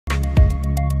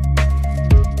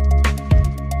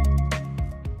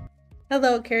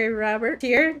Hello, Carrie Robert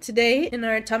here. Today in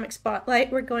our Atomic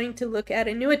Spotlight, we're going to look at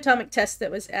a new atomic test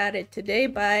that was added today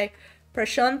by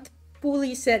Prashant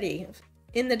Pulisetti.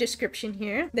 In the description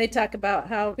here, they talk about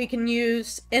how we can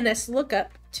use NSlookup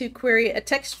to query a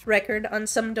text record on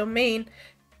some domain,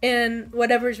 and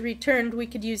whatever's returned, we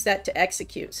could use that to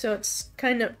execute. So it's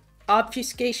kind of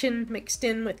obfuscation mixed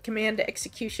in with command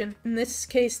execution. In this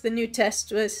case, the new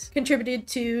test was contributed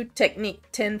to Technique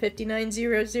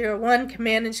 1059001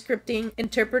 Command and Scripting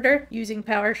Interpreter using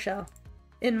PowerShell.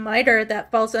 In MITRE,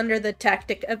 that falls under the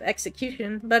tactic of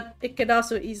execution, but it could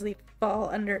also easily fall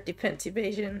under defense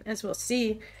evasion, as we'll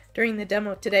see during the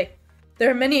demo today.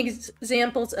 There are many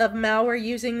examples of malware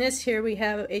using this. Here we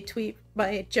have a tweet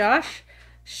by Josh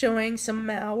showing some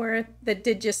malware that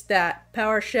did just that.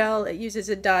 PowerShell, it uses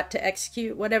a dot to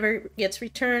execute whatever gets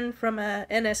returned from a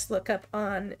NSlookup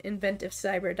on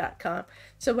inventivecyber.com.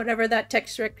 So whatever that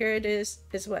text record is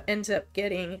what ends up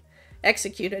getting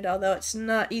executed, although it's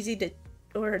not easy to,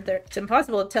 or it's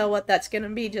impossible to tell what that's going to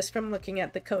be just from looking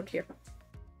at the code here.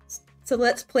 So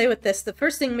let's play with this. The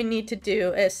first thing we need to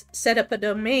do is set up a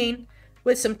domain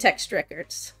with some text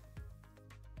records.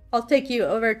 I'll take you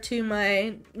over to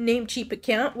my Namecheap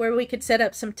account where we could set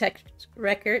up some text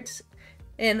records,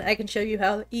 and I can show you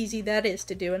how easy that is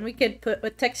to do. And we could put,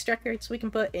 with text records, we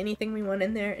can put anything we want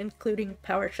in there, including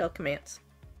PowerShell commands.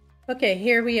 Okay,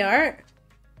 here we are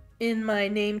in my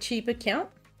Namecheap account.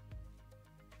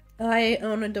 I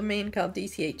own a domain called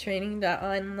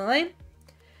dcatraining.online.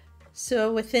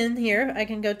 So within here, I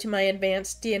can go to my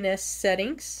advanced DNS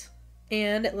settings,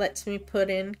 and it lets me put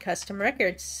in custom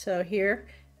records. So here,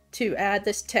 to add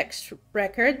this text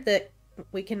record that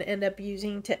we can end up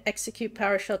using to execute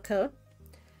PowerShell code,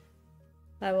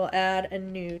 I will add a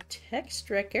new text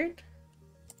record.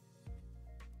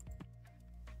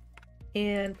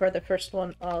 And for the first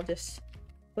one, I'll just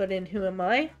put in who am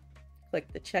I, click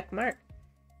the check mark.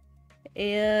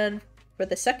 And for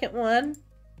the second one,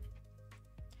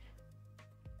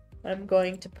 I'm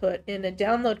going to put in a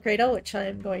download cradle, which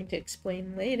I'm going to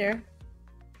explain later,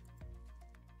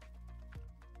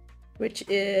 which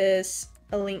is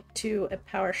a link to a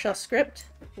PowerShell script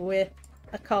with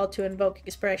a call to invoke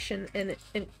expression and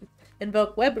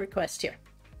invoke web request here.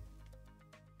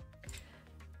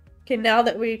 Okay, now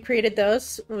that we created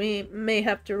those, we may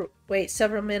have to wait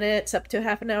several minutes, up to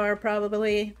half an hour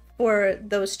probably, for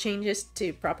those changes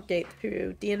to propagate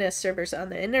through DNS servers on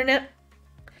the internet.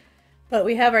 But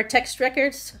we have our text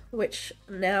records, which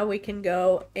now we can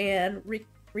go and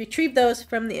retrieve those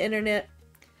from the internet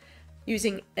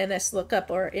using NSlookup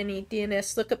or any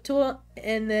DNS lookup tool,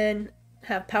 and then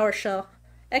have PowerShell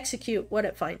execute what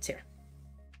it finds here.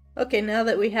 Okay, now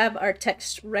that we have our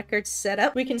text records set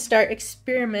up, we can start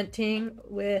experimenting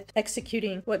with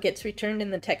executing what gets returned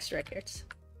in the text records.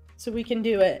 So we can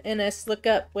do an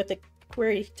NSlookup with a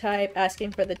query type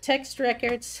asking for the text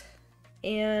records,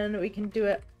 and we can do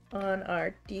it on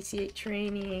our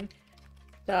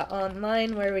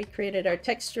DCAtraining.online where we created our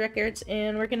text records,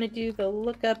 and we're going to do the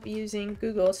lookup using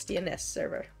Google's DNS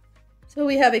server. So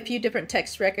we have a few different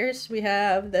text records. We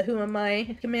have the who am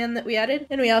I command that we added,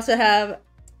 and we also have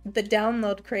the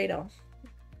download cradle.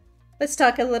 Let's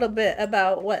talk a little bit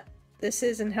about what this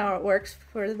is and how it works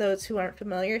for those who aren't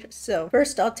familiar. So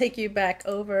first, I'll take you back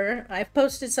over. I've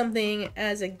posted something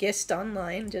as a gist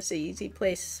online, just an easy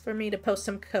place for me to post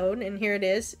some code, and here it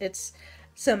is. It's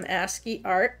some ASCII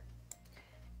art,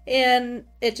 and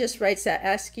it just writes that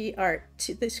ASCII art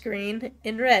to the screen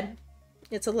in red.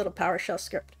 It's a little PowerShell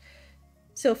script.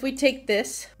 So if we take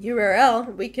this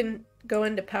URL, we can go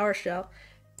into PowerShell,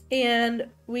 and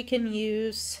we can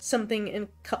use something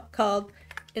called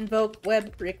Invoke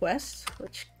web request,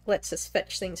 which lets us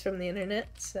fetch things from the internet.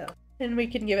 And we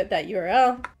can give it that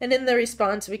URL, and in the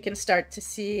response we can start to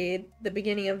see the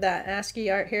beginning of that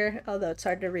ASCII art here, although it's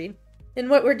hard to read. And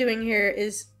what we're doing here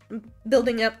is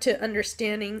building up to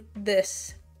understanding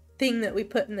this thing that we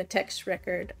put in the text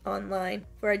record online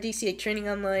for our DCA Training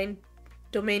Online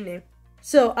domain name.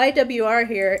 So IWR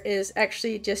here is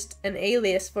actually just an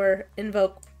alias for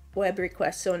Invoke web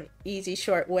request, so an easy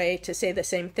short way to say the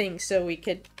same thing. So we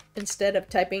could, instead of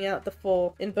typing out the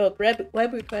full invoke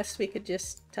web request, we could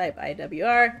just type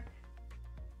IWR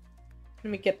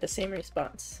and we get the same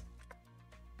response.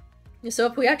 So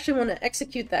if we actually want to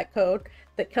execute that code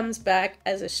that comes back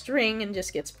as a string and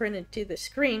just gets printed to the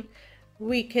screen,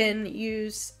 we can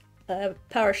use a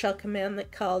PowerShell command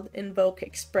that called invoke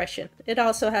expression. It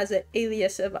also has an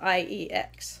alias of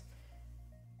IEX.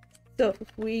 So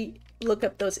if we look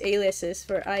up those aliases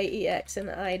for IEX and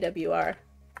IWR,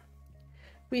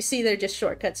 we see they're just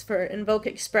shortcuts for invoke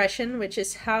expression, which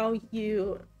is how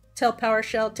you tell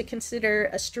PowerShell to consider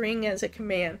a string as a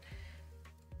command.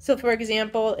 So for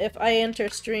example, if I enter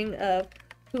a string of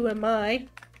who am I,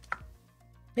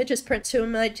 it just prints who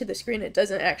am I to the screen. It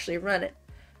doesn't actually run it.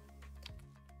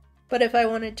 But if I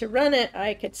wanted to run it,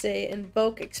 I could say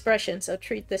invoke expression. So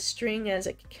treat this string as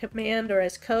a command or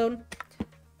as code.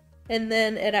 And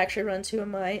then it actually runs who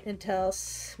am I and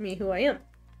tells me who I am.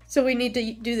 So we need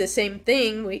to do the same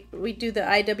thing. We do the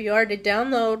IWR to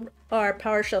download our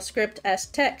PowerShell script as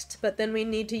text, but then we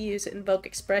need to use invoke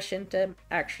expression to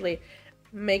actually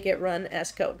make it run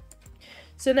as code.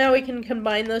 So now we can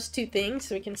combine those two things.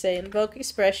 We can say invoke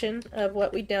expression of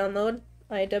what we download,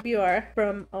 IWR,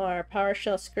 from our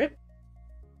PowerShell script.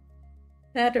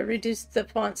 I had to reduce the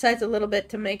font size a little bit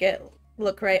to make it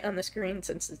look right on the screen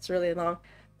since it's really long.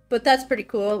 But that's pretty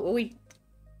cool.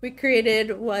 We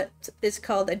created what is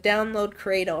called a download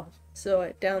cradle. So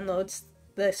it downloads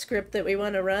the script that we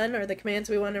want to run or the commands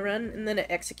we want to run, and then it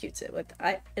executes it with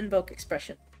invoke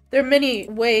expression. There are many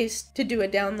ways to do a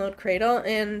download cradle,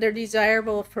 and they're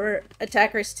desirable for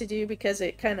attackers to do because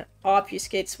it kind of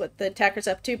obfuscates what the attacker's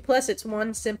up to. Plus, it's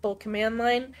one simple command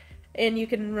line, and you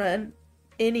can run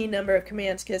any number of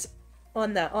commands because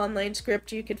on that online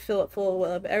script you could fill it full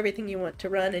of everything you want to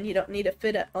run, and you don't need to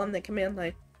fit it on the command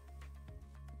line.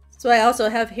 So I also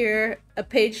have here a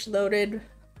page loaded.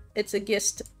 It's a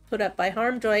GIST put up by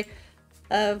Harmjoy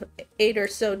of 8 or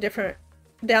so different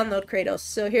download cradles.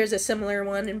 So here's a similar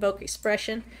one, invoke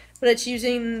expression, but it's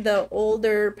using the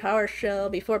older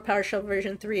PowerShell, before PowerShell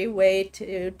version 3 way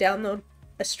to download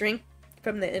a string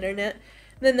from the internet.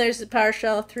 And then there's the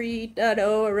PowerShell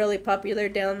 3.0, a really popular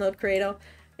download cradle.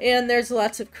 And there's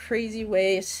lots of crazy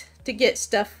ways to get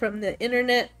stuff from the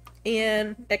internet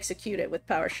and execute it with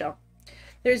PowerShell.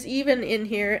 There's even in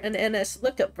here an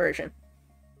NSlookup version,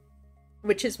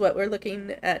 which is what we're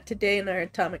looking at today in our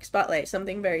Atomic Spotlight,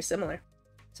 something very similar.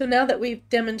 So now that we've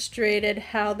demonstrated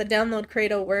how the download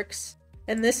cradle works,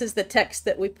 and this is the text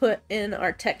that we put in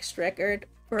our text record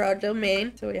for our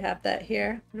domain, so we have that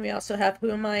here, and we also have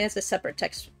who am I as a separate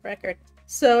text record.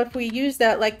 So if we use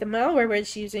that like the malware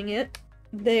was using it,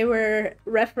 they were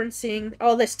referencing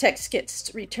all this text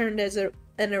gets returned as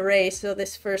an array. So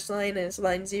this first line is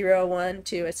line 0, 1,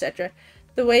 2, etc.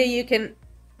 The way you can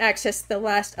access the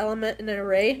last element in an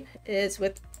array is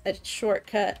with a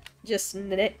shortcut, just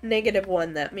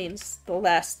 -1. That means the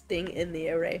last thing in the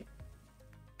array.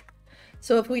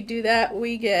 So if we do that,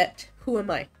 we get who am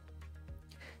I.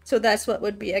 So that's what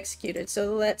would be executed.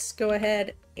 So let's go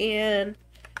ahead and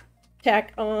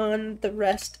tack on the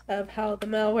rest of how the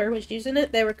malware was using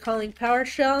it. They were calling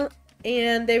PowerShell,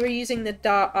 and they were using the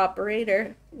dot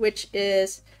operator, which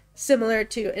is similar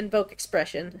to invoke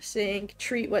expression, saying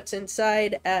treat what's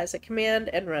inside as a command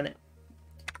and run it.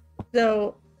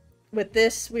 So with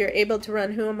this, we are able to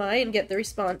run who am I and get the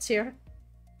response here.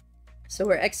 So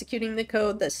we're executing the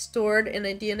code that's stored in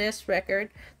a DNS record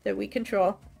that we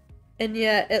control, and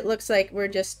yet it looks like we're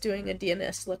just doing a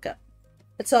DNS lookup.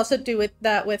 Let's also do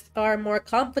that with our more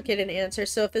complicated answer.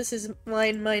 So if this is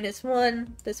line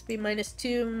 -1, this would be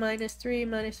 -2, -3,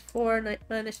 -4,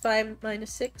 -5,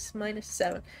 -6,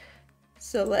 -7.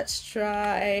 So let's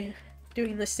try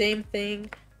doing the same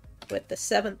thing with the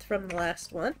 7th from the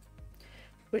last one,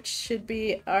 which should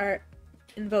be our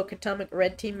invoke atomic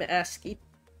red team ASCII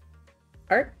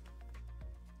art.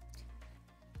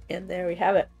 And there we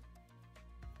have it.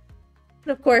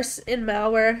 And of course, in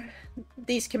malware,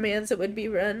 these commands that would be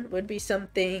run would be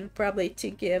something probably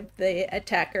to give the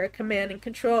attacker command and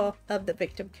control of the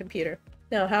victim computer.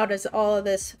 Now, how does all of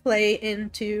this play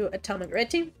into Atomic Red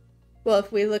Team? Well,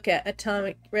 if we look at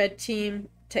Atomic Red Team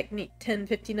Technique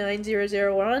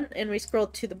 1059.001 and we scroll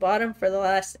to the bottom for the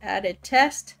last added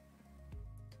test,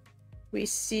 we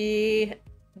see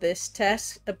this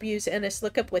test, abuse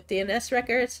NSlookup with DNS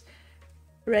records.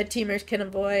 Red teamers can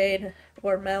avoid,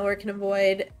 or malware can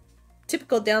avoid,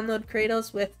 typical download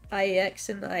cradles with IEX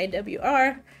and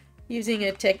IWR using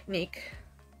a technique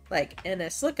like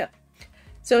NSlookup.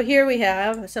 So here we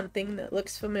have something that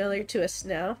looks familiar to us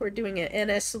now. We're doing an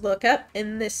NSlookup.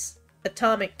 In this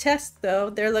atomic test, though,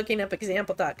 they're looking up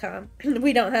example.com.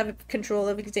 We don't have control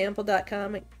of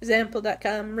example.com.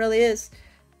 Example.com really is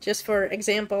just for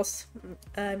examples.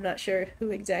 I'm not sure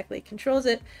who exactly controls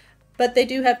it, but they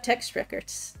do have text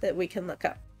records that we can look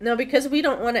up. Now, because we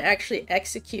don't want to actually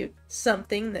execute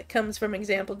something that comes from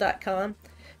example.com,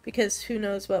 because who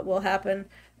knows what will happen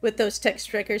with those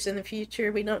text records in the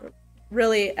future, we don't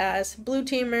really, as blue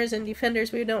teamers and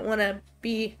defenders, we don't want to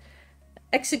be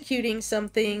executing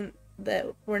something that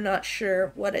we're not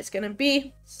sure what it's going to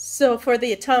be. So for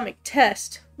the atomic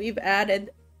test, we've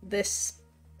added this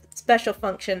special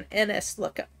function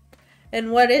NSlookup.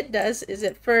 And what it does is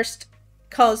it first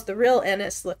calls the real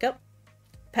NSlookup,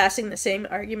 passing the same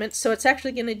arguments. So it's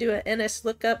actually going to do an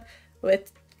NSlookup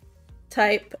with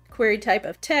query type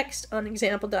of text on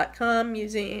example.com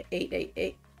using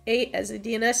 8888 as a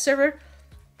DNS server.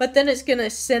 But then it's going to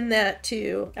send that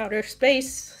to outer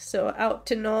space, so out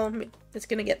to null. It's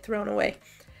going to get thrown away.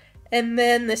 And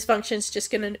then this function is just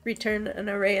going to return an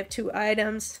array of 2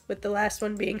 items, with the last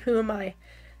one being who am I.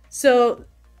 So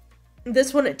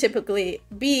this wouldn't typically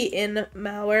be in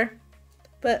malware,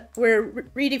 but we're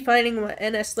redefining what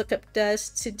NSlookup does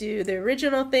to do the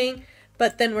original thing,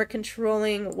 but then we're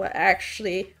controlling what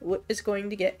actually is going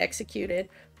to get executed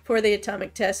for the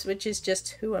atomic test, which is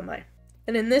just who am I.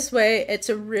 And in this way, it's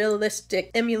a realistic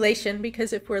emulation,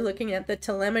 because if we're looking at the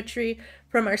telemetry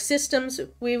from our systems,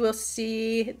 we will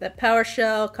see that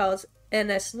PowerShell calls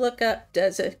NSlookup,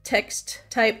 does a text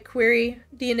type query,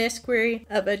 DNS query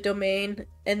of a domain,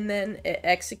 and then it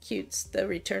executes the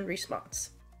return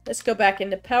response. Let's go back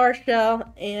into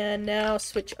PowerShell and now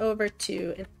switch over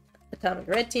to Atomic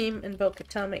Red Team, invoke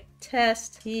atomic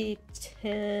test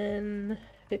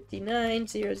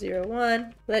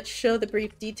T1059.001. Let's show the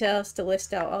brief details to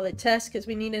list out all the tests, because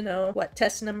we need to know what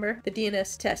test number the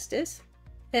DNS test is.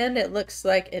 And it looks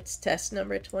like it's test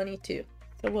number 22.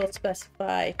 So we'll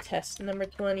specify test number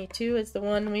 22 is the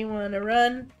one we want to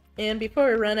run. And before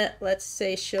we run it, let's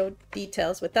say show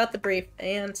details without the brief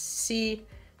and see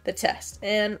the test.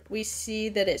 And we see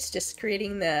that it's just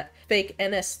creating that fake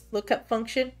NSlookup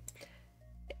function.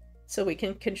 So we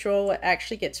can control what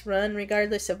actually gets run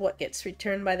regardless of what gets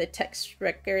returned by the text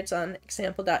records on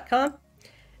example.com.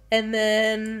 And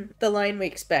then the line we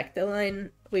expect, the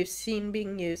line we've seen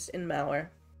being used in malware.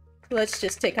 So let's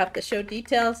just take off the show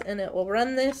details and it will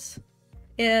run this.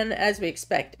 And as we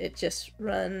expect, it just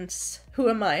runs who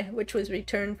am I, which was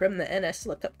returned from the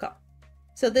NSlookup call.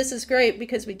 So this is great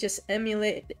because we just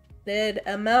emulated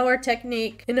a malware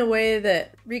technique in a way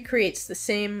that recreates the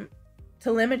same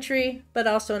telemetry, but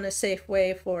also in a safe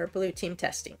way for blue team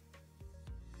testing.